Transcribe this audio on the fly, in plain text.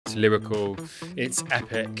it's lyrical, it's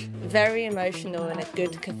epic. Very emotional in a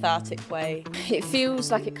good cathartic way. It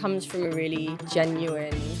feels like it comes from a really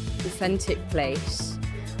genuine, authentic place.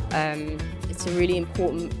 It's a really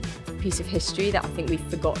important piece of history that I think we've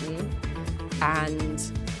forgotten,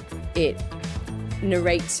 and it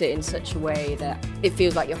narrates it in such a way that it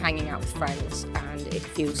feels like you're hanging out with friends, and it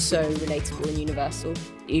feels so relatable and universal.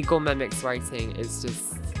 Igor Memic's writing is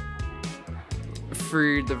just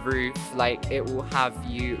through the roof, like it will have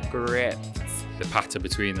you gripped. The patter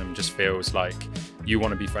between them just feels like you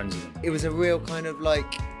want to be friends with them. It was a real kind of like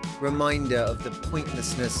reminder of the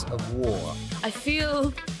pointlessness of war. I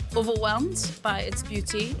feel overwhelmed by its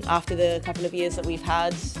beauty. After the couple of years that we've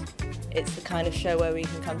had, it's the kind of show where we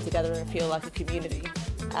can come together and feel like a community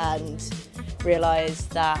and realise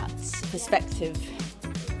that perspective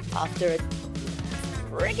after a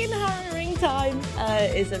friggin' harrowing time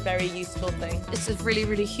is a very useful thing. It's a really,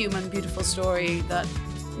 really human, beautiful story that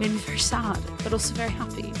made me very sad, but also very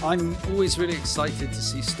happy. I'm always really excited to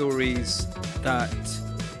see stories that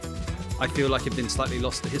I feel like have been slightly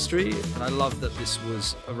lost to history, and I love that this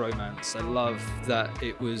was a romance. I love that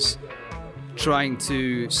it was trying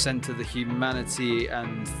to centre the humanity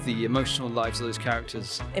and the emotional lives of those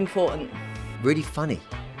characters. Important. Really funny.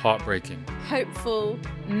 Heartbreaking. Hopeful.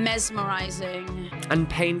 Mesmerising. And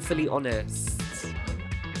painfully honest.